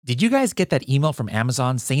Did you guys get that email from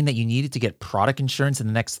Amazon saying that you needed to get product insurance in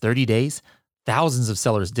the next 30 days? Thousands of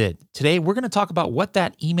sellers did. Today, we're going to talk about what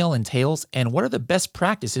that email entails and what are the best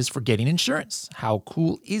practices for getting insurance. How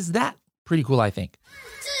cool is that? Pretty cool, I think.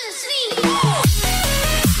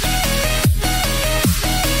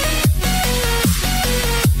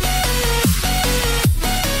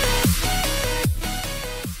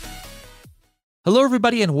 Hello,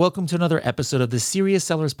 everybody, and welcome to another episode of the Serious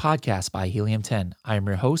Sellers Podcast by Helium 10. I am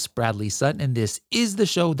your host, Bradley Sutton, and this is the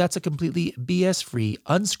show that's a completely BS-free,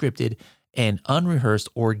 unscripted, and unrehearsed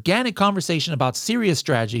organic conversation about serious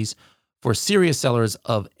strategies for serious sellers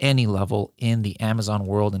of any level in the Amazon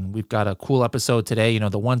world. And we've got a cool episode today. You know,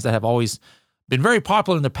 the ones that have always been very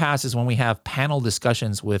popular in the past is when we have panel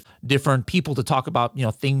discussions with different people to talk about, you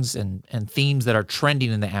know, things and themes that are trending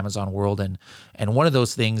in the Amazon world. And one of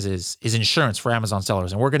those things is insurance for Amazon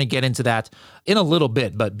sellers. And we're going to get into that in a little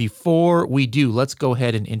bit. But before we do, let's go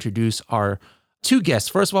ahead and introduce our two guests.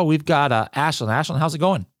 First of all, we've got Ashlyn. Ashlyn, how's it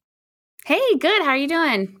going? Hey, good. How are you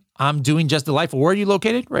doing? I'm doing just delightful. Where are you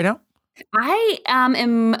located right now? I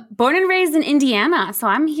am born and raised in Indiana, so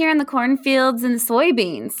I'm here in the cornfields and the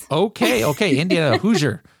soybeans. Okay. Indiana,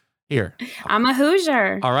 Hoosier here. I'm a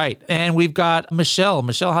Hoosier. All right. And we've got Michelle.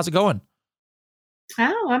 Michelle, how's it going?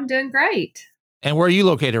 Oh, I'm doing great. And where are you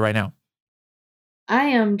located right now? I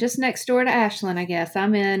am just next door to Ashlyn, I guess.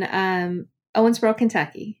 I'm in Owensboro,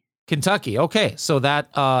 Kentucky. Kentucky. Okay. So that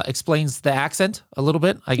explains the accent a little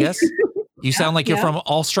bit, I guess. You sound like you're from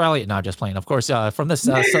Australia. No, just playing. Of course, from this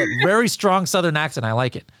very strong Southern accent. I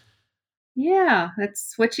like it. Yeah,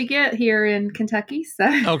 that's what you get here in Kentucky. So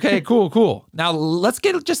okay, cool. Now let's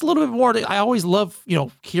get just a little bit more. I always love,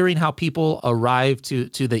 hearing how people arrive to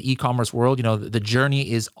the e-commerce world. You know, the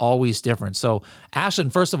journey is always different. So,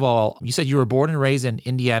 Ashlyn, first of all, you said you were born and raised in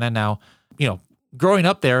Indiana. Now, growing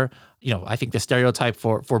up there, I think the stereotype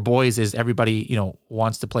for boys is everybody,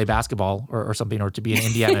 wants to play basketball or something, or to be an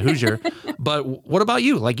Indiana Hoosier. But what about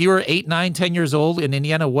you? Like, you were 8, 9, 10 years old in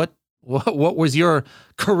Indiana. What was your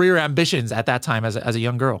career ambitions at that time as a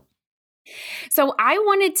young girl? So I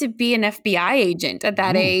wanted to be an FBI agent at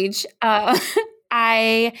that age.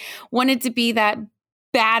 I wanted to be that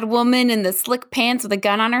bad woman in the slick pants with a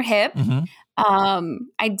gun on her hip. Mm-hmm.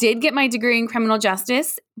 I did get my degree in criminal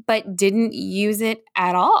justice, but didn't use it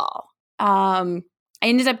at all. I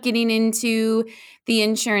ended up getting into the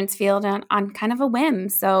insurance field on kind of a whim.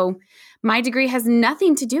 So my degree has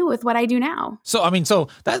nothing to do with what I do now. So,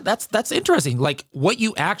 that's interesting. Like, what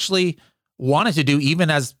you actually wanted to do,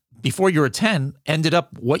 even as before you were 10, ended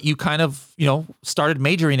up what you kind of, started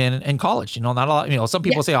majoring in college. Not a lot, some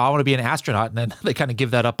people say, I want to be an astronaut, and then they kind of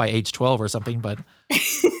give that up by age 12 or something, but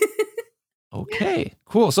okay,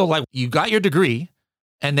 cool. So, like, you got your degree,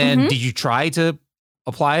 and then did you try to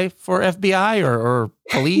apply for FBI or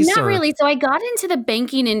police? Not really. So I got into the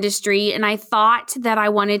banking industry, and I thought that I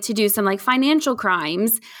wanted to do some like financial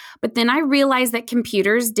crimes, but then I realized that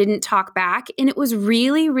computers didn't talk back, and it was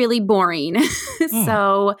really, really boring.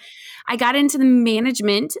 So I got into the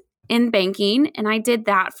management in banking, and I did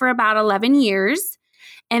that for about 11 years.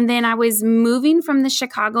 And then I was moving from the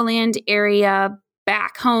Chicagoland area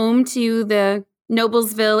back home to the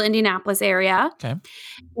Noblesville, Indianapolis area. Okay.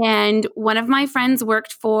 And one of my friends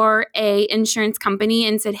worked for a insurance company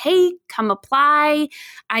and said, hey, come apply.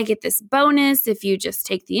 I get this bonus if you just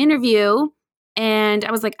take the interview. And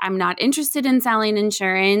I was like, I'm not interested in selling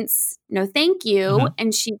insurance. No, thank you. Mm-hmm.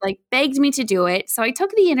 And she begged me to do it. So I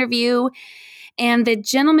took the interview, and the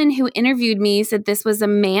gentleman who interviewed me said this was a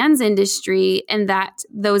man's industry and that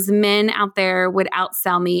those men out there would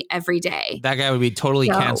outsell me every day. That guy would be totally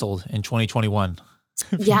canceled in 2021.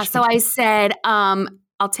 Yeah. So I said,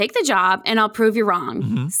 I'll take the job and I'll prove you wrong.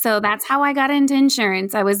 Mm-hmm. So that's how I got into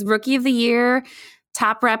insurance. I was Rookie of the Year,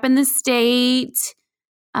 top rep in the state,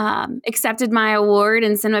 accepted my award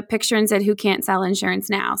and sent him a picture and said, who can't sell insurance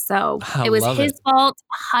now? So it was his fault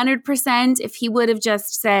 100%. If he would have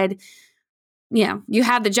just said, you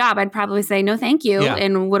had the job, I'd probably say, no, thank you,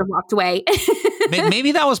 and would have walked away.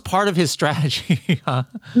 Maybe that was part of his strategy. Huh?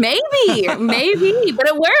 Maybe, but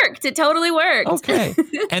it worked. It totally worked. Okay.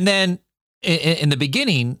 And then in the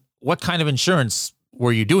beginning, what kind of insurance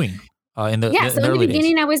were you doing in the early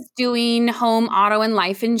beginning, days? I was doing home, auto, and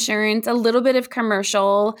life insurance, a little bit of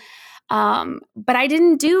commercial. But I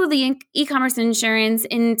didn't do the e-commerce insurance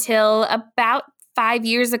until about 5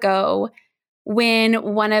 years ago, when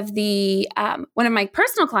one of my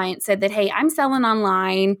personal clients said that, hey, I'm selling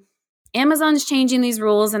online. Amazon's changing these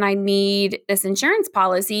rules and I need this insurance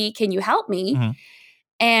policy. Can you help me? Mm-hmm.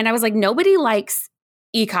 And I was like, nobody likes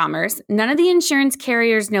e-commerce. None of the insurance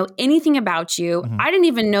carriers know anything about you. Mhm. I didn't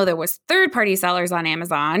even know there was third-party sellers on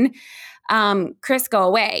Amazon. Chris, go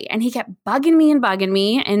away. And he kept bugging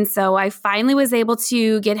me. And so I finally was able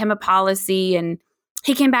to get him a policy, and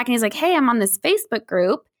he came back and he's like, hey, I'm on this Facebook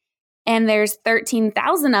group and there's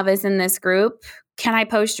 13,000 of us in this group. Can I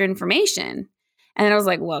post your information? And then I was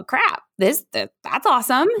like, well, crap, that's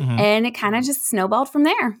awesome. Mhm. And it kind of just snowballed from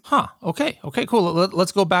there. Huh. Okay, cool.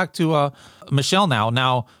 Let's go back to Michelle now.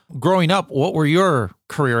 Now, growing up, what were your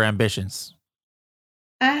career ambitions?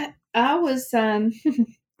 I was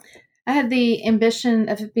I had the ambition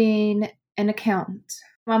of being an accountant.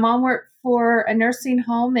 My mom worked for a nursing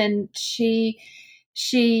home, and she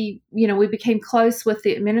we became close with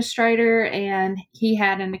the administrator, and he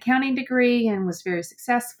had an accounting degree and was very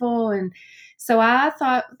successful. And so I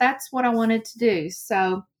thought that's what I wanted to do.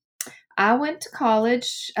 So I went to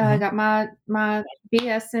college, got my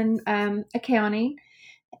BS in accounting,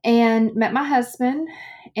 and met my husband,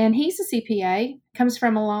 and he's a CPA, comes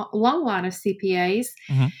from a long line of CPAs.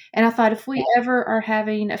 Mhm. And I thought, if we ever are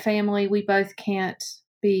having a family, we both can't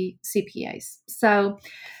be CPAs. So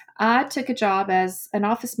I took a job as an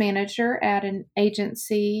office manager at an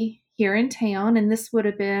agency here in town, and this would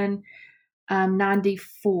have been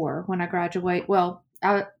 94 when I graduated. Well,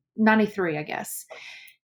 93, I guess.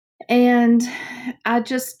 And I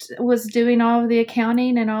just was doing all of the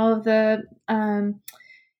accounting and all the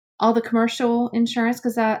commercial insurance,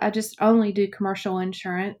 because I just only do commercial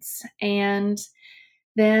insurance. And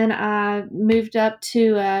then I moved up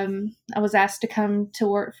to, I was asked to come to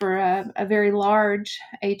work for a very large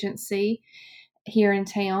agency here in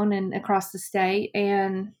town and across the state,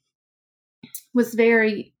 and was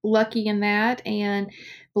very lucky in that and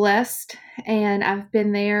blessed. And I've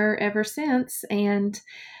been there ever since. And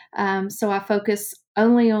so I focus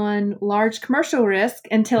only on large commercial risk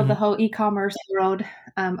until the whole e-commerce world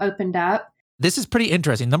opened up. This is pretty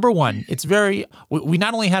interesting. Number one, it's we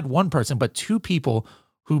not only had one person, but two people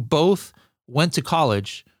who both went to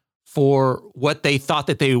college for what they thought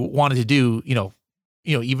that they wanted to do,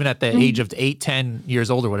 even at the age of 8, 10 years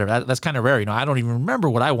old or whatever. That's kind of rare. I don't even remember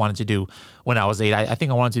what I wanted to do when I was 8. I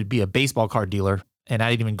think I wanted to be a baseball card dealer, and I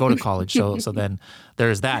didn't even go to college. So then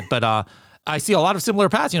there's that. But I see a lot of similar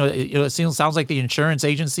paths. It sounds like the insurance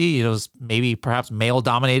agency, is maybe perhaps male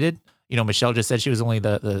dominated. Michelle just said she was only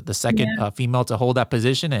the second female to hold that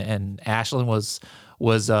position, and Ashlyn was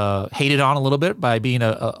hated on a little bit by being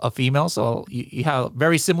a female. So you have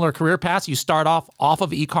very similar career paths. You start off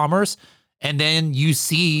of e-commerce, and then you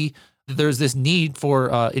see there's this need for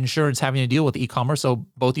insurance having to deal with e-commerce. So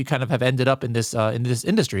both you kind of have ended up in this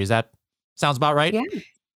industry. Is that sounds about right?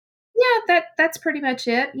 Yeah, that's pretty much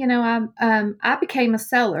it. I became a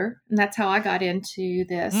seller, and that's how I got into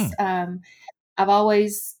this. I've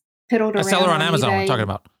always piddled around. A seller on Amazon, eBay. we're talking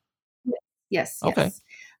about. Yes. Okay.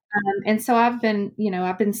 And so I've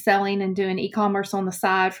been selling and doing e-commerce on the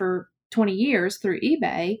side for 20 years through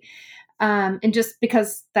eBay. And just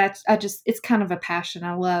because it's kind of a passion.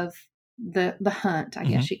 I love the hunt, I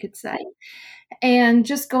guess you could say. And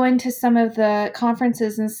just going to some of the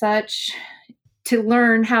conferences and such to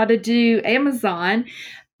learn how to do Amazon,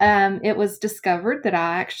 it was discovered that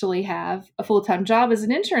I actually have a full-time job as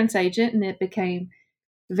an insurance agent, and it became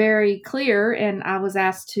very clear. And I was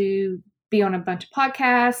asked to be on a bunch of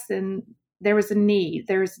podcasts, and there was a need.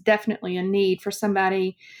 There's definitely a need for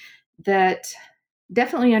somebody that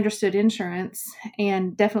definitely understood insurance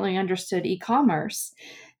and definitely understood e-commerce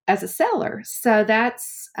as a seller. So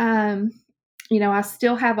that's, I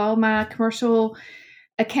still have all my commercial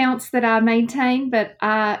accounts that I maintain, but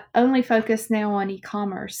I only focus now on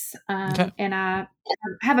e-commerce. And I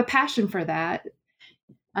have a passion for that.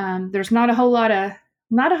 There's not a whole lot of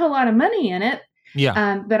money in it.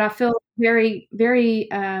 Yeah. But I feel very, very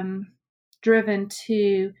driven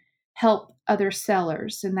to help other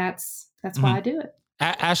sellers, and that's why I do it.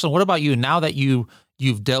 Ashlyn, what about you? Now that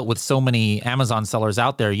you've dealt with so many Amazon sellers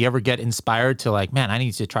out there, you ever get inspired to like, man, I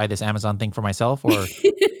need to try this Amazon thing for myself? Or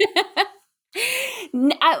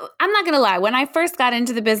I'm not going to lie. When I first got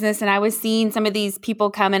into the business and I was seeing some of these people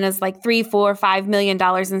come in as like $3, $4, $5 million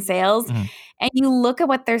in sales, and you look at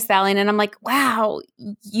what they're selling, and I'm like, wow,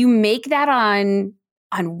 you make that on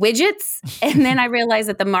widgets? And then I realized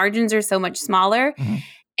that the margins are so much smaller.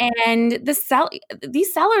 And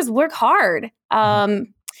these sellers work hard.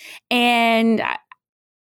 And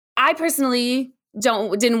I personally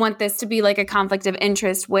didn't want this to be like a conflict of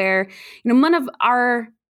interest where, one of our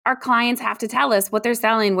clients have to tell us what they're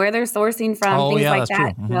selling, where they're sourcing from, things like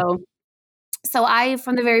that. So I,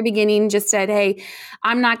 from the very beginning, just said, hey,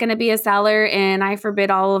 I'm not going to be a seller, and I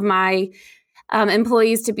forbid all of my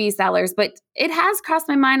employees to be sellers. But it has crossed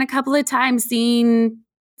my mind a couple of times seeing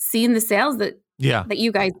the sales that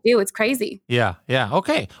you guys do. It's crazy. Yeah.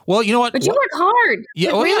 Okay. Well, you know what? But you work hard.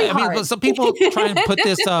 Yeah. Really hard. I mean, some people try and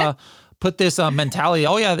put this mentality.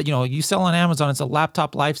 Oh yeah, you sell on Amazon. It's a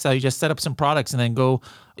laptop lifestyle. You just set up some products and then go,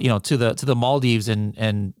 to the Maldives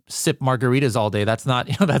and sip margaritas all day. That's not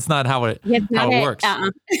how it works.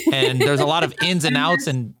 And there's a lot of ins and outs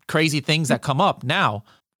and crazy things that come up. Now,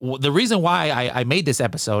 the reason why I made this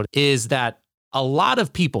episode is that a lot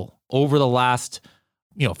of people over the last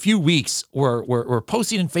few weeks were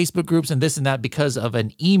posting in Facebook groups and this and that because of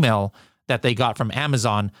an email that they got from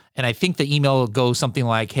Amazon. And I think the email goes something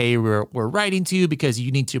like, hey, we're writing to you because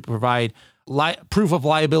you need to provide proof of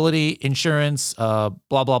liability insurance, blah,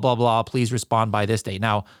 blah, blah, blah. Please respond by this date.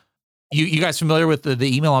 Now, you guys familiar with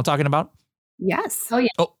the email I'm talking about? Yes. Oh, yeah.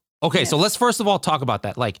 Oh, okay. Yes. So let's first of all talk about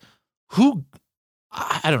that. Like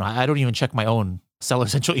I don't know. I don't even check my own Seller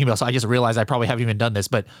Central email. So I just realized I probably haven't even done this,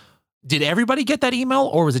 but did everybody get that email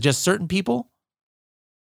or was it just certain people?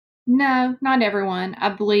 No, not everyone. I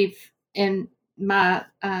believe in my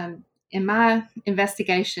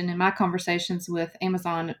investigation and my conversations with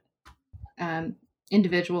Amazon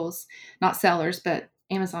individuals, not sellers, but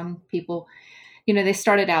Amazon people, they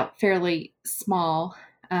started out fairly small,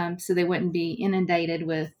 so they wouldn't be inundated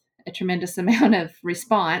with a tremendous amount of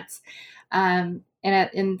response. And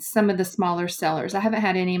in some of the smaller sellers, I haven't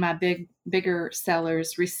had any of my bigger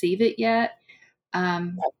sellers receive it yet.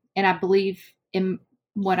 And I believe in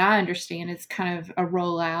what I understand is kind of a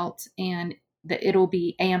rollout and that it'll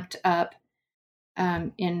be amped up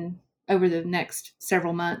in over the next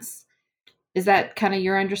several months. Is that kind of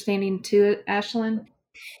your understanding too, Ashlyn?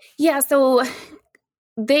 Yeah. So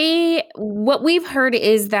what we've heard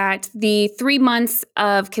is that the 3 months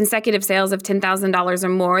of consecutive sales of $10,000 or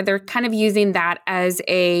more, they're kind of using that as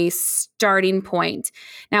a starting point.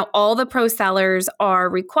 Now, all the pro sellers are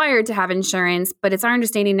required to have insurance, but it's our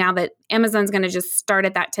understanding now that Amazon's going to just start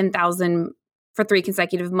at that $10,000 for 3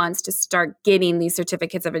 consecutive months to start getting these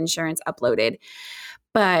certificates of insurance uploaded.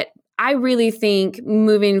 But I really think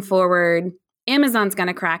moving forward, Amazon's going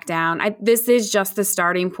to crack down. This is just the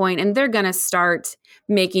starting point, and they're going to start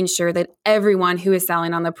making sure that everyone who is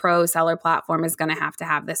selling on the pro seller platform is going to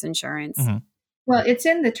have this insurance. Mm-hmm. Well, it's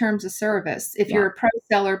in the terms of service. If you're a pro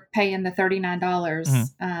seller paying the $39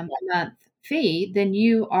 a month fee, then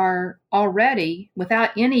you are already,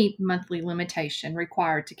 without any monthly limitation,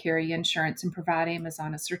 required to carry insurance and provide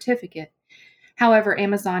Amazon a certificate. However,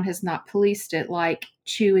 Amazon has not policed it like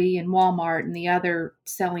Chewy and Walmart and the other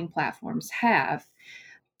selling platforms have.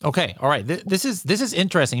 Okay. All right. This is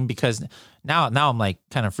interesting because now I'm like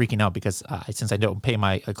kind of freaking out because since I don't pay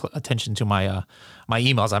my attention to my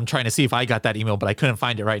emails, I'm trying to see if I got that email, but I couldn't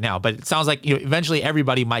find it right now. But it sounds like eventually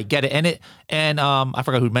everybody might get it, and I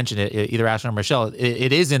forgot who mentioned it, either Ashlyn or Michelle.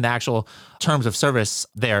 It is in the actual terms of service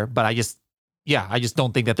there, but I just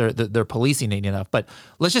don't think that they're policing it enough. But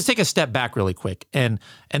let's just take a step back really quick, and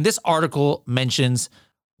this article mentions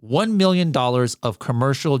 $1 million of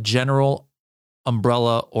commercial general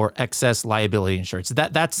umbrella or excess liability insurance.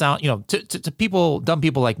 That sound, to people, dumb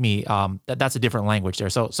people like me, that's a different language there.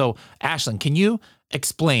 So Ashlyn, can you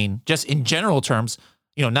explain just in general terms,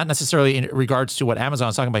 not necessarily in regards to what Amazon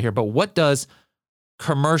is talking about here, but what does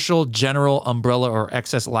commercial general umbrella or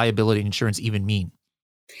excess liability insurance even mean?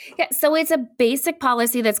 Yeah, so it's a basic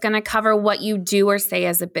policy that's going to cover what you do or say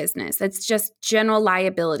as a business. It's just general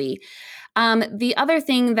liability. The other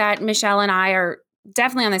thing that Michelle and I are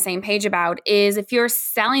definitely on the same page about is if you're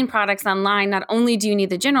selling products online, not only do you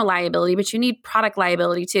need the general liability, but you need product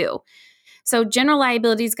liability too. So general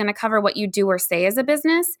liability is going to cover what you do or say as a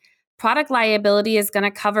business. Product liability is going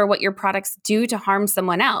to cover what your products do to harm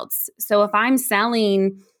someone else. So if I'm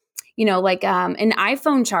selling, like an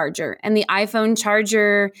iPhone charger and the iPhone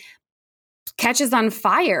charger catches on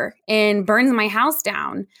fire and burns my house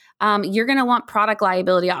down, you're going to want product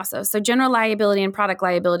liability also. So general liability and product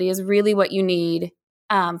liability is really what you need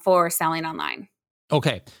for selling online.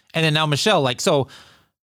 Okay. And then now, Michelle, so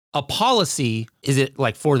a policy, is it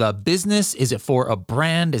like for the business? Is it for a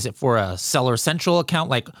brand? Is it for a Seller Central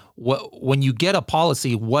account? When you get a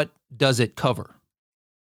policy, what does it cover?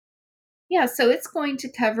 Yeah, so it's going to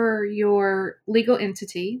cover your legal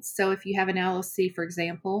entity. So if you have an LLC, for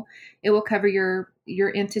example, it will cover your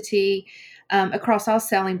entity across all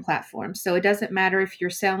selling platforms. So it doesn't matter if you're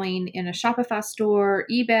selling in a Shopify store,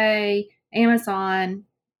 eBay, Amazon,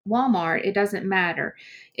 Walmart, it doesn't matter.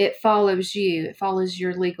 It follows you. It follows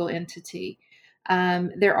your legal entity.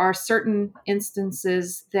 There are certain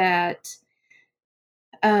instances that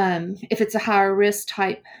if it's a higher risk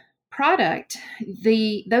type product,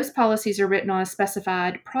 those policies are written on a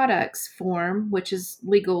specified products form, which is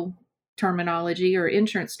legal terminology or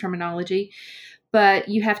insurance terminology. But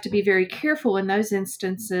you have to be very careful in those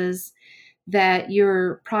instances that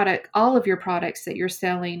all of your products that you're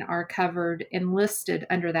selling are covered and listed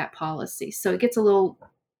under that policy. So it gets a little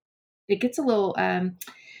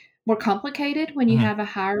more complicated when you have a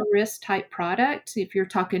higher risk type product. If you're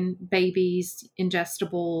talking babies,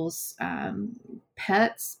 ingestibles,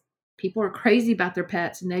 pets, people are crazy about their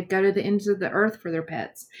pets and they go to the ends of the earth for their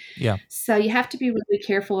pets. Yeah. So you have to be really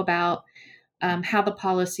careful about how the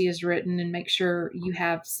policy is written and make sure you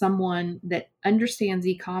have someone that understands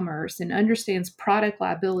e-commerce and understands product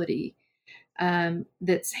liability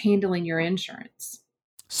that's handling your insurance.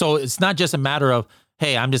 So it's not just a matter of,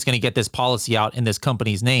 hey, I'm just going to get this policy out in this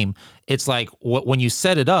company's name. It's like when you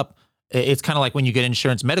set it up, it's kind of like when you get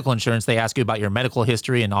insurance, medical insurance, they ask you about your medical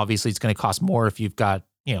history. And obviously it's going to cost more if you've got,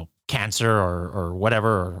 cancer or whatever,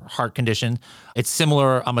 or heart condition. It's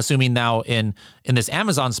similar, I'm assuming now in this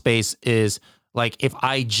Amazon space, is like, if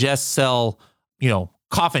I just sell,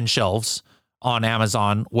 coffin shelves on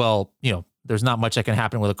Amazon, well, there's not much that can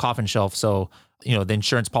happen with a coffin shelf. So, the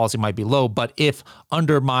insurance policy might be low. But if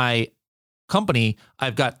under my company,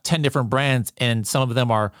 I've got 10 different brands and some of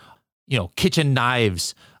them are, kitchen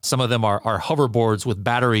knives. Some of them are hoverboards with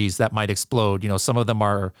batteries that might explode. Some of them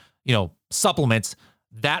are, supplements.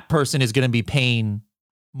 That person is going to be paying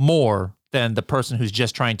more than the person who's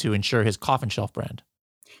just trying to insure his coffin shelf brand.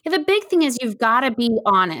 Yeah, the big thing is you've got to be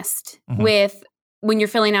honest with when you're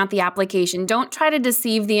filling out the application. Don't try to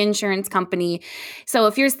deceive the insurance company. So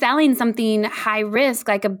if you're selling something high risk,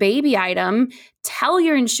 like a baby item, tell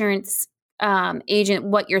your insurance agent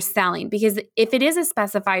what you're selling. Because if it is a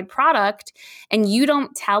specified product and you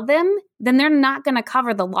don't tell them, then they're not going to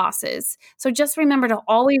cover the losses. So just remember to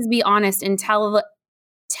always be honest and tell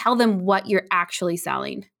them what you're actually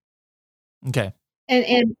selling. Okay.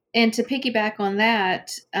 And to piggyback on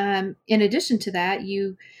that, in addition to that,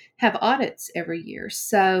 you have audits every year.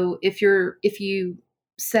 So if you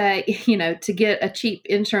say, to get a cheap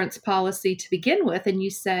insurance policy to begin with, and you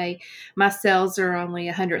say my sales are only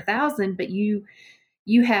 100,000, but you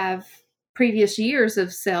have previous years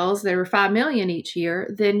of sales that were 5 million each year,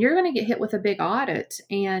 then you're going to get hit with a big audit,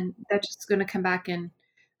 and that's just going to come back and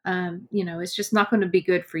it's just not going to be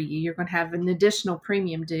good for you. You're going to have an additional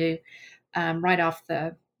premium due right off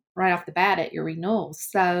the bat at your renewal.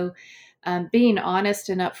 So being honest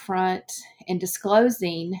and upfront and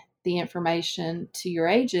disclosing the information to your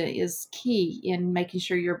agent is key in making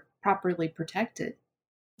sure you're properly protected.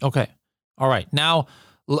 Okay. All right. Now,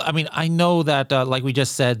 I mean, I know that, like we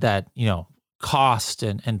just said, that, cost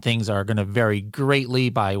and things are going to vary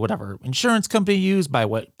greatly by whatever insurance company you use, by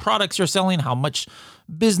what products you're selling, how much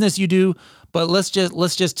business you do. But let's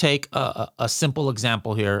just take a simple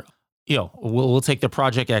example here. We'll take the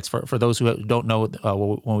Project X for those who don't know.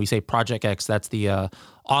 When we say Project X, that's the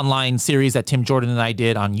online series that Tim Jordan and I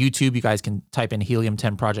did on YouTube. You guys can type in Helium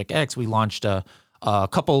 10 Project X. We launched a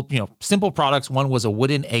couple, simple products. One was a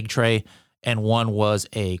wooden egg tray, and one was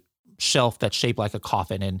a shelf that's shaped like a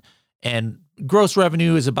coffin. And gross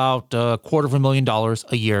revenue is about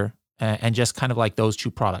 $250,000 a year, and just kind of like those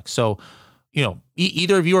two products. So,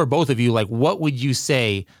 either of you or both of you, like, what would you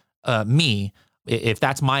say me? If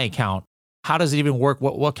that's my account, how does it even work?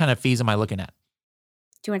 What kind of fees am I looking at?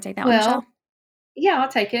 Do you want to take that one, Michelle? Yeah, I'll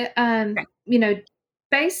take it. Okay.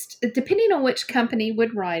 Depending on which company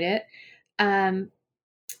would write it,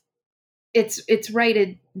 it's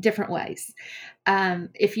rated different ways.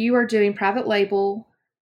 If you are doing private label,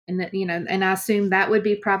 and I assume that would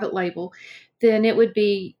be private label, then it would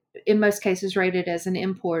be in most cases rated as an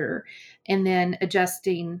importer, and then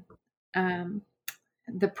adjusting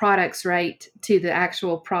the product's rate to the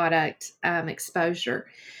actual product exposure.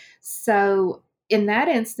 So in that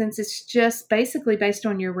instance, it's just basically based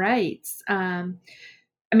on your rates.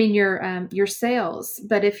 Your sales.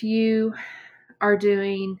 But if you are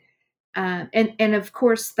doing, and of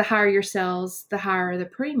course, the higher your sales, the higher the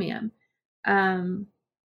premium. And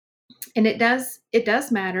it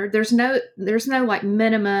does matter. There's no like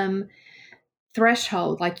minimum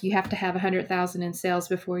threshold, like you have to have 100,000 in sales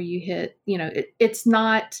before you hit, it's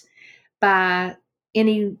not by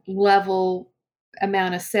any level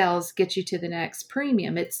amount of sales get you to the next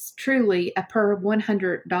premium. It's truly a per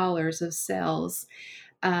 $100 of sales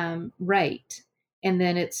rate. And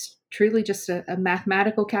then it's truly just a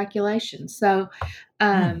mathematical calculation. So,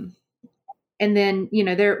 and then,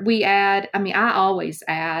 I always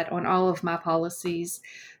add on all of my policies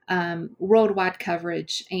worldwide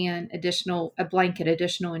coverage and a blanket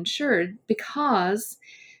additional insured, because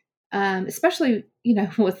especially,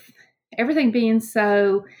 with everything being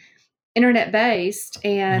so internet based,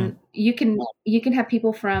 and you can have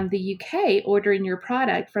people from the UK ordering your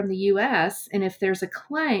product from the US, and if there's a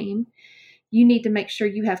claim, you need to make sure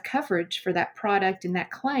you have coverage for that product and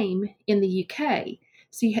that claim in the UK.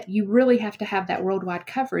 So you really have to have that worldwide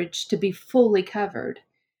coverage to be fully covered.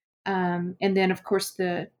 And then, of course,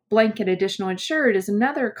 the blanket additional insured is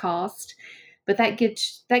another cost, but that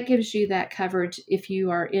gives you that coverage if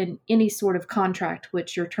you are in any sort of contract,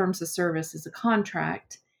 which your terms of service is a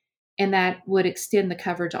contract, and that would extend the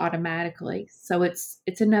coverage automatically. So it's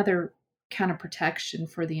another kind of protection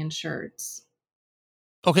for the insureds.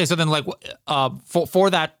 Okay, so then for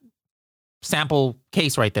that sample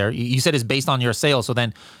case right there, you said is based on your sales. So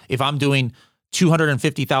then if I'm doing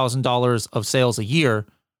 $250,000 of sales a year,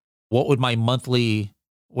 what would my monthly,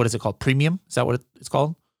 what is it called? Premium? Is that what it's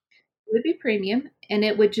called? It would be premium, and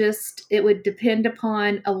it would depend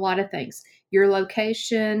upon a lot of things. Your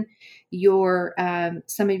location, your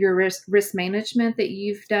some of your risk management that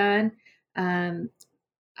you've done.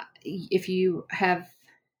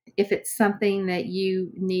 If it's something that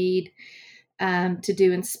you need to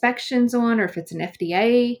do inspections on, or if it's an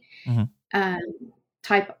FDA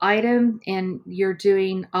type item and you're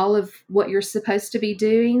doing all of what you're supposed to be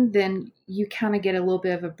doing, then you kind of get a little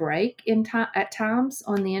bit of a break at times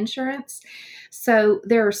on the insurance. So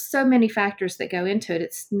there are so many factors that go into it.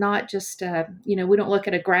 It's not just, we don't look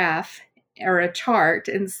at a graph or a chart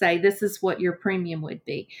and say, this is what your premium would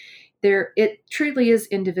be. It truly is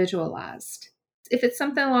individualized. If it's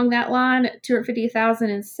something along that line, $250,000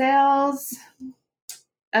 in sales,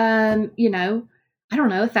 I don't know,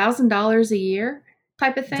 $1,000 a year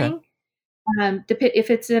type of thing. Okay. If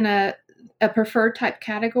it's in a preferred type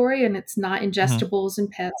category and it's not ingestibles and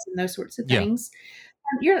pets and those sorts of things,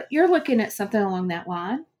 you're looking at something along that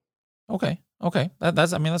line. Okay.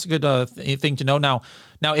 That's a good thing to know. Now,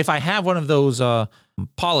 if I have one of those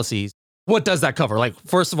policies, what does that cover? Like,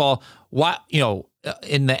 first of all, what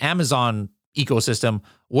in the Amazon ecosystem,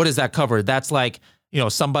 what does that cover? That's like,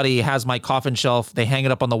 somebody has my coffin shelf, they hang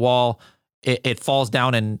it up on the wall, it falls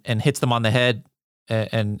down and hits them on the head,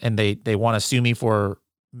 and they want to sue me for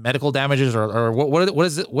medical damages, or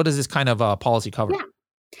what does this kind of policy cover?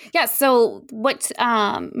 Yeah. So what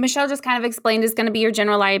Michelle just kind of explained is going to be your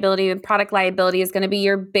general liability, and product liability is going to be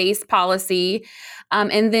your base policy.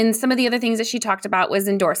 And then some of the other things that she talked about was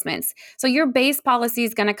endorsements. So your base policy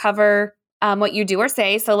is going to cover what you do or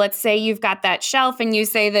say. So let's say you've got that shelf and you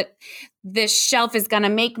say that this shelf is going to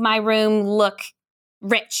make my room look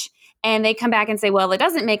rich. And they come back and say, well, it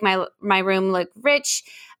doesn't make my room look rich.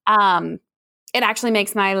 It actually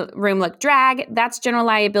makes my room look drag. That's general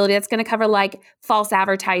liability. That's going to cover like false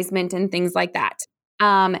advertisement and things like that.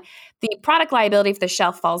 The product liability, if the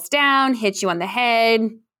shelf falls down, hits you on the head,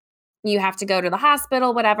 you have to go to the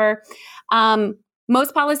hospital, whatever.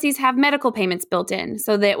 Most policies have medical payments built in,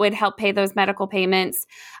 so that would help pay those medical payments.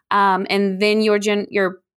 And then your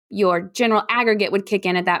general aggregate would kick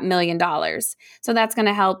in at that $1 million. So that's going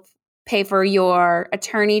to help pay for your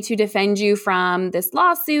attorney to defend you from this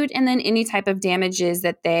lawsuit, and then any type of damages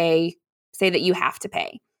that they say that you have to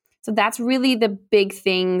pay. So that's really the big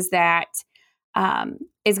things that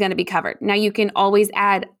is going to be covered. Now, you can always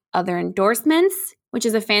add other endorsements, which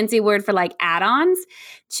is a fancy word for like add-ons,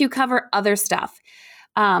 to cover other stuff.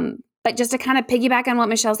 But just to kind of piggyback on what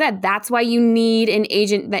Michelle said, that's why you need an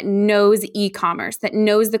agent that knows e-commerce, that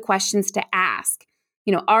knows the questions to ask.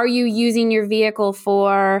 Are you using your vehicle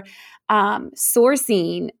for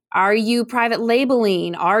sourcing? Are you private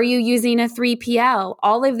labeling? Are you using a 3PL?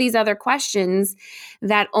 All of these other questions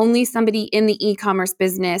that only somebody in the e-commerce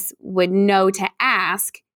business would know to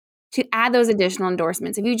ask to add those additional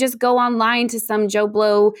endorsements. If you just go online to some Joe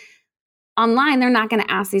Blow online, they're not going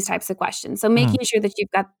to ask these types of questions. So making sure that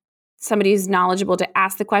you've got somebody who's knowledgeable to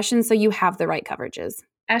ask the questions so you have the right coverages.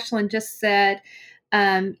 Ashlyn just said,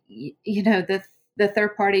 the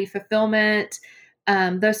third-party fulfillment,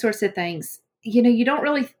 those sorts of things.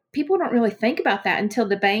 People don't really think about that until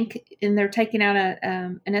the bank, and they're taking out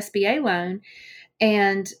an SBA loan,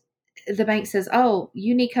 and the bank says, "Oh,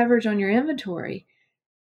 you need coverage on your inventory."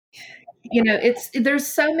 There's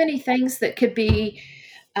so many things that could be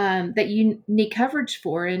that you need coverage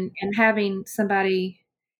for, and having somebody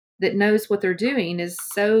that knows what they're doing is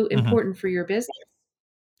so important for your business.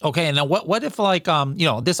 Okay, and now what if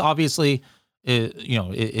this obviously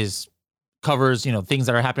is covers cings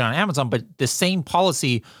that are happening on Amazon, but the same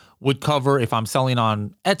policy would cover if I'm selling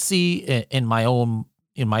on Etsy, in my own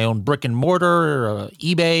brick and mortar, or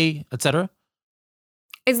eBay, etc.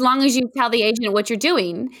 As long as you tell the agent what you're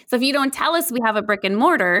doing. So if you don't tell us we have a brick and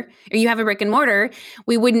mortar, or you have a brick and mortar,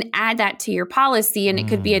 we wouldn't add that to your policy, and it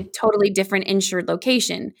could be a totally different insured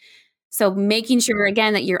location. So making sure,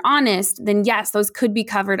 again, that you're honest, then yes, those could be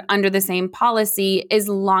covered under the same policy as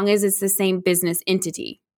long as it's the same business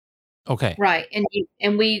entity. Okay. Right.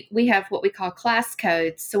 And we have what we call class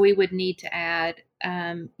codes. So we would need to add,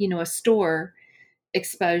 a store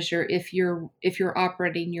exposure if you're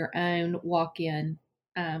operating your own walk-in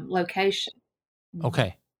location.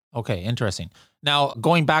 Okay. Interesting. Now,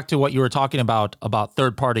 going back to what you were talking about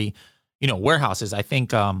third-party, warehouses, I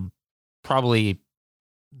think probably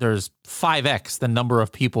there's 5x the number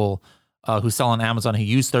of people who sell on Amazon who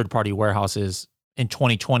use third-party warehouses in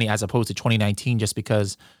 2020 as opposed to 2019, just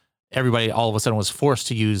because everybody all of a sudden was forced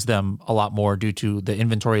to use them a lot more due to the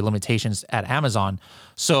inventory limitations at Amazon.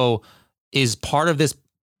 So is part of this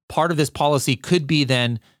policy could be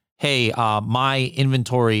then, hey, my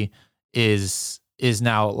inventory is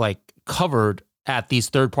now like covered at these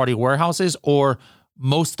third-party warehouses, or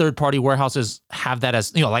most third-party warehouses have that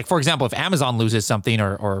as, like, for example, if Amazon loses something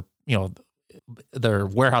or their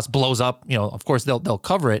warehouse blows up, of course they'll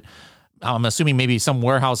cover it. I'm assuming maybe some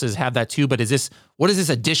warehouses have that too, but what is this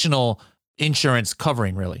additional insurance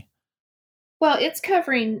covering really? Well, it's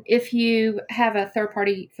covering if you have a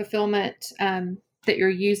third-party fulfillment that you're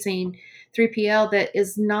using 3PL that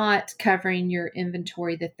is not covering your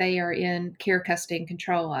inventory that they are in care, custody, and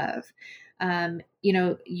control of.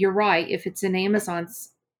 You're right. If it's in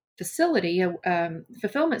Amazon's facility, a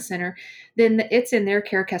fulfillment center, then it's in their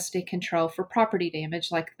care, custody, control for property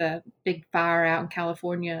damage, like the big fire out in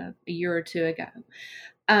California a year or two ago.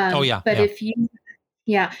 If you,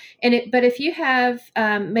 but if you have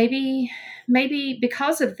maybe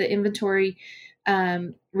because of the inventory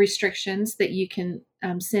restrictions that you can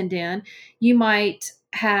send in, you might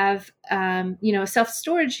have a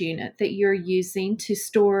self-storage unit that you're using to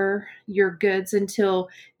store your goods until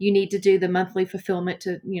you need to do the monthly fulfillment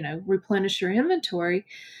to replenish your inventory.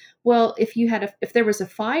 Well, if there was a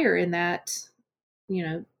fire in that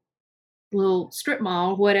little strip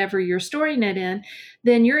mall, whatever you're storing it in,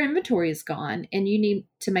 then your inventory is gone, and you need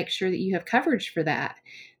to make sure that you have coverage for that.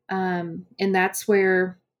 And that's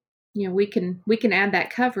where we can add that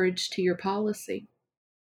coverage to your policy.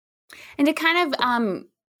 And to kind of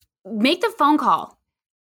make the phone call.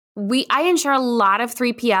 I insure a lot of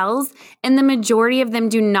 3PLs, and the majority of them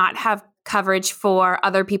do not have coverage for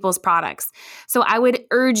other people's products. So I would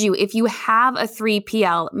urge you, if you have a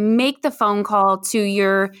 3PL, make the phone call to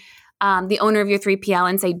your the owner of your 3PL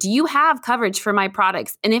and say, do you have coverage for my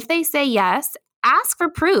products? And if they say yes, ask for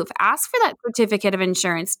proof. Ask for that certificate of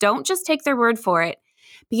insurance. Don't just take their word for it,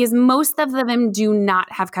 because most of them do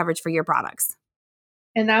not have coverage for your products.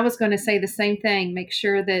 And I was going to say the same thing. Make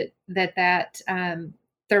sure that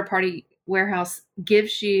third-party warehouse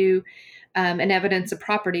gives you an evidence of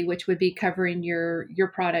property, which would be covering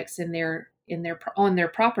your products on their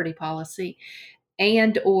property policy,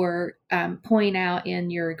 and or point out in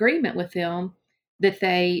your agreement with them that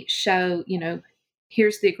they show,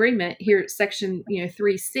 here's the agreement. Here, section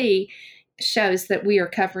 3C shows that we are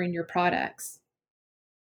covering your products.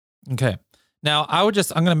 Okay. Now, I'm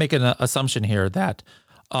going to make an assumption here that,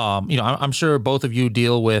 I'm sure both of you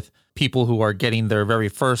deal with people who are getting their very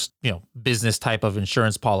first, business type of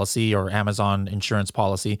insurance policy or Amazon insurance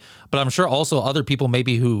policy. But I'm sure also other people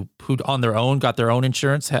maybe who on their own got their own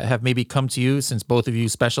insurance have maybe come to you, since both of you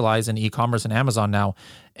specialize in e-commerce and Amazon now,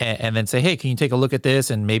 and then say, hey, can you take a look at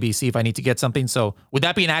this and maybe see if I need to get something? So would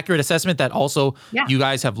that be an accurate assessment that also you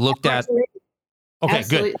guys have looked at? Okay,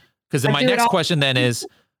 absolutely. Good. Because then my next question then is,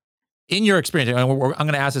 in your experience, and I'm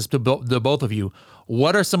going to ask this to the both of you,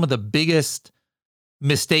 what are some of the biggest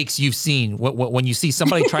mistakes you've seen when you see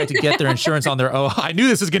somebody try to get their insurance on their own? I knew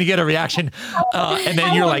this was going to get a reaction. And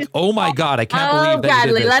then you're like, oh my God, I can't believe that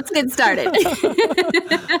you did this. Let's get started.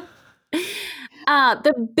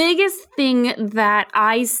 The biggest thing that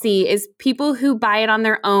I see is people who buy it on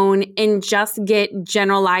their own and just get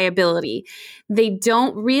general liability. They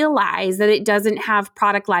don't realize that it doesn't have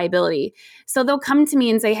product liability. So they'll come to me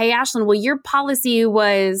and say, hey, Ashlyn, well, your policy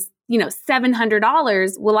was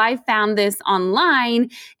 $700. Well, I found this online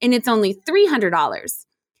and it's only $300.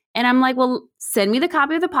 And I'm like, well, send me the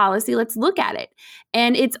copy of the policy. Let's look at it.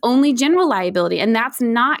 And it's only general liability. And that's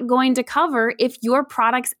not going to cover if your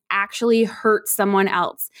products actually hurt someone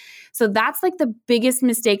else. So that's like the biggest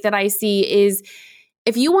mistake that I see is,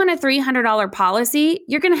 if you want a $300 policy,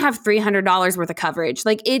 you're going to have $300 worth of coverage.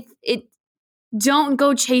 Like it don't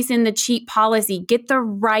go chasing the cheap policy. Get the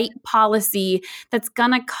right policy that's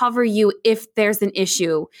going to cover you if there's an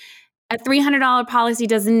issue. A $300 policy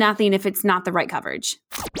does nothing if it's not the right coverage.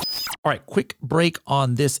 All right, quick break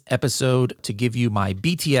on this episode to give you my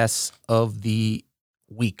BTS of the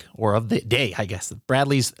week or of the day, I guess.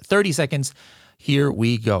 Bradley's 30 seconds. Here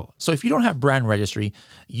we go. So if you don't have brand registry,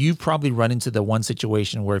 you've probably run into the one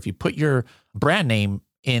situation where if you put your brand name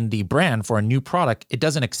in the brand for a new product, it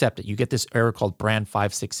doesn't accept it. You get this error called brand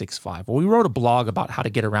 5665. Well, we wrote a blog about how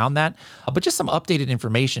to get around that, but just some updated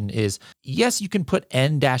information is, yes, you can put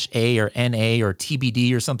N-A or NA or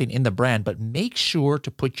TBD or something in the brand, but make sure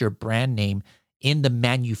to put your brand name in the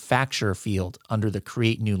manufacturer field under the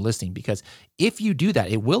create new listing, because if you do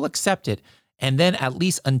that, it will accept it. And then at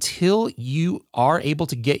least until you are able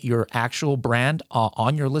to get your actual brand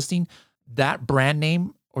on your listing, that brand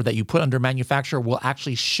name or that you put under manufacturer will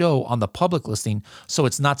actually show on the public listing. So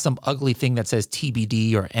it's not some ugly thing that says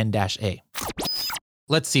TBD or N-A.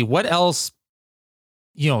 Let's see, what else,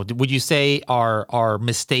 would you say are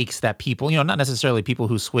mistakes that people, not necessarily people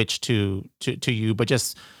who switch to you, but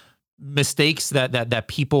just mistakes that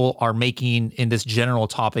people are making in this general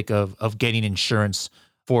topic of getting insurance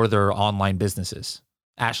for their online businesses?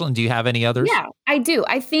 Ashlyn, do you have any others? Yeah, I do.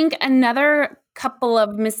 I think another couple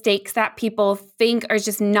of mistakes that people think are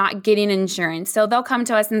just not getting insurance. So they'll come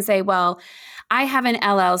to us and say, well, I have an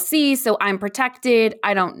LLC, so I'm protected.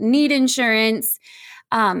 I don't need insurance.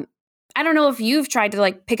 I don't know if you've tried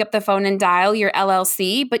to pick up the phone and dial your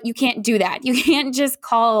LLC, but you can't do that. You can't just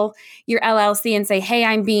call your LLC and say, hey,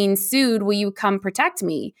 I'm being sued. Will you come protect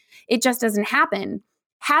me? It just doesn't happen.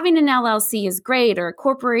 Having an LLC is great, or a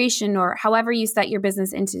corporation, or however you set your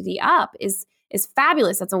business entity up is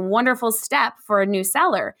fabulous. That's a wonderful step for a new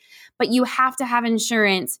seller. But you have to have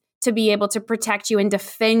insurance to be able to protect you and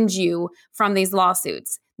defend you from these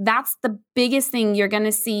lawsuits. That's the biggest thing you're going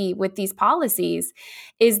to see with these policies,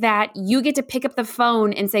 is that you get to pick up the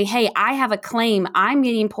phone and say, hey, I have a claim. I'm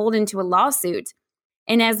getting pulled into a lawsuit.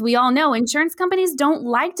 And as we all know, insurance companies don't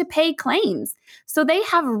like to pay claims. So they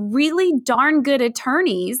have really darn good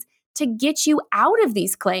attorneys to get you out of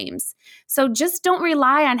these claims. So just don't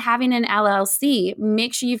rely on having an LLC.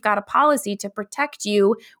 Make sure you've got a policy to protect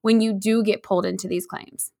you when you do get pulled into these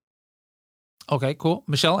claims. Okay, cool.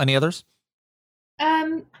 Michelle, any others?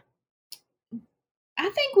 I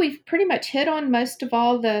think we've pretty much hit on most of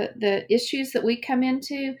all the issues that we come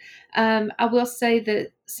into. I will say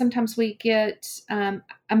that sometimes we get,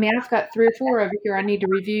 I've got 3 or 4 over here I need to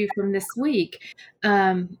review from this week.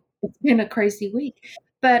 It's been a crazy week.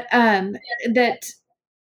 But that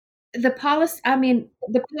the policies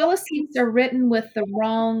are written with the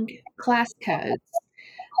wrong class codes,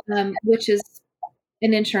 which is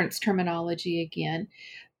an insurance terminology again.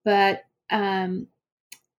 But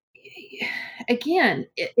again,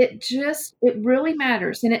 it really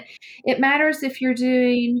matters. And it matters if you're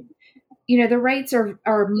doing, the rates are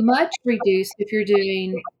much reduced if you're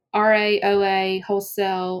doing RA, OA,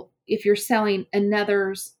 wholesale, if you're selling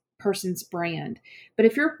another person's brand. But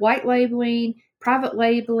if you're white labeling, private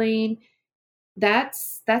labeling,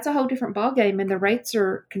 that's a whole different ballgame, and the rates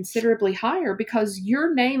are considerably higher because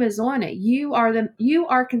your name is on it. You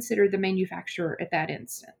are considered the manufacturer at that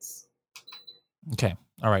instance. Okay.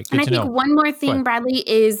 All right. Good and I think one more thing, Bradley,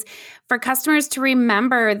 is for customers to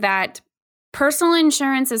remember that personal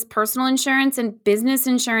insurance is personal insurance and business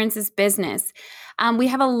insurance is business. We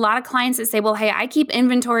have a lot of clients that say, well, hey, I keep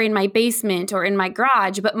inventory in my basement or in my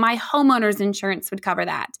garage, but my homeowner's insurance would cover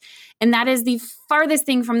that. And that is the farthest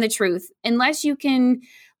thing from the truth. Unless you can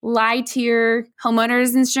lie to your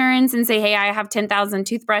homeowner's insurance and say, hey, I have 10,000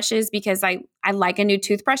 toothbrushes because I like a new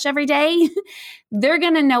toothbrush every day, they're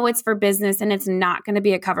going to know it's for business and it's not going to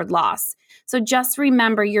be a covered loss. So just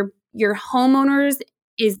remember your homeowner's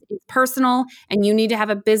is personal, and you need to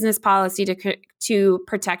have a business policy to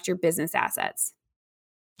protect your business assets.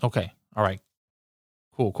 Okay. All right.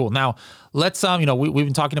 Cool. Now let's, we've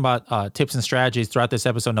been talking about tips and strategies throughout this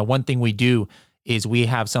episode. Now, one thing we do is we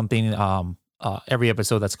have something every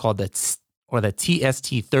episode that's called the TST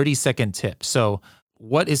 30-second tip. So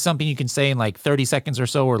what is something you can say in 30 seconds or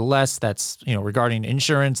so or less that's, regarding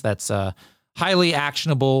insurance that's highly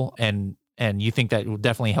actionable and you think that will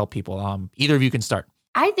definitely help people? Either of you can start.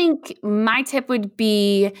 I think my tip would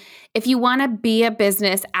be, if you want to be a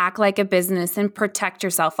business, act like a business and protect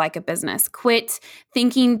yourself like a business. Quit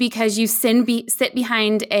thinking because you sit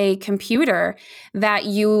behind a computer that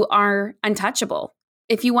you are untouchable.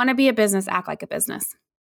 If you want to be a business, act like a business.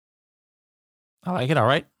 I like it. All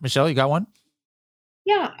right. Michelle, you got one?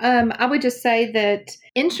 Yeah. I would just say that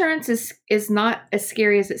insurance is not as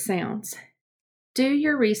scary as it sounds. Do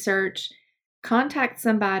your research. Contact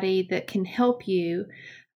somebody that can help you.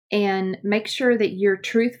 and make sure that you're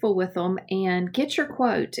truthful with them and get your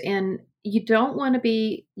quote. And you don't want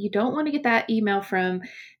to get that email from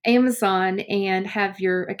Amazon and have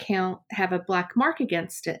your account have a black mark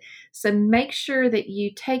against it. So make sure that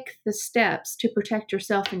you take the steps to protect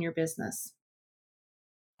yourself and your business.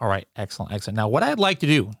 All right. Excellent. Excellent. Now, what I'd like to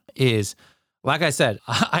do is, like I said,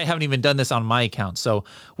 I haven't even done this on my account. So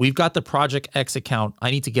we've got the Project X account.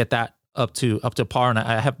 I need to get that up to par. And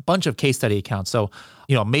I have a bunch of case study accounts. So,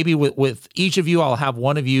 maybe with each of you, I'll have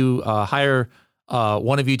one of you hire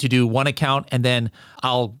one of you to do one account, and then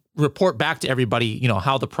I'll report back to everybody,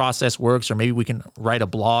 how the process works, or maybe we can write a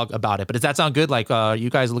blog about it. But does that sound good? Like, you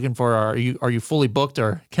guys looking for, are you fully booked,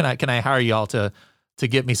 or can I hire y'all to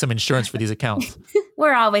get me some insurance for these accounts?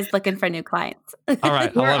 We're always looking for new clients. All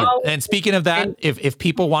right. I love it. And speaking of that, if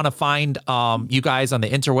people want to find you guys on the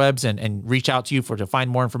interwebs and reach out to you to find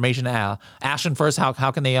more information, Ashlyn first,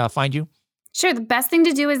 how can they find you? Sure. The best thing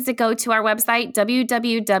to do is to go to our website,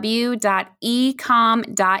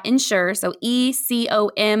 www.ecom.insure. So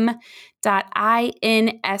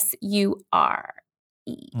ecom.insure.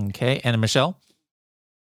 Okay. And Michelle?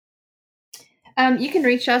 You can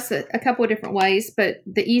reach us a couple of different ways, but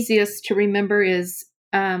the easiest to remember is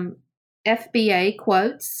FBA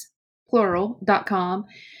quotes, plural.com.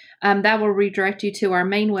 That will redirect you to our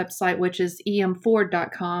main website, which is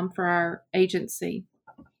emford.com for our agency.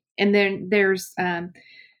 And then there's a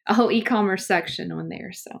whole e-commerce section on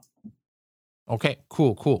there. So, okay,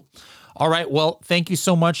 cool. All right. Well, thank you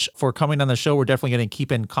so much for coming on the show. We're definitely going to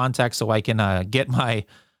keep in contact so I can get my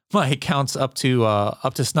accounts up to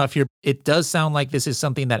snuff here. It does sound like this is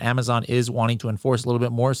something that Amazon is wanting to enforce a little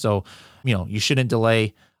bit more. So, you shouldn't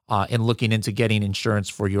delay in looking into getting insurance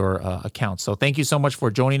for your accounts. So thank you so much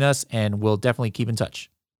for joining us, and we'll definitely keep in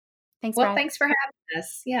touch. Thanks, Brad. Well, thanks for having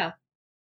us. Yeah.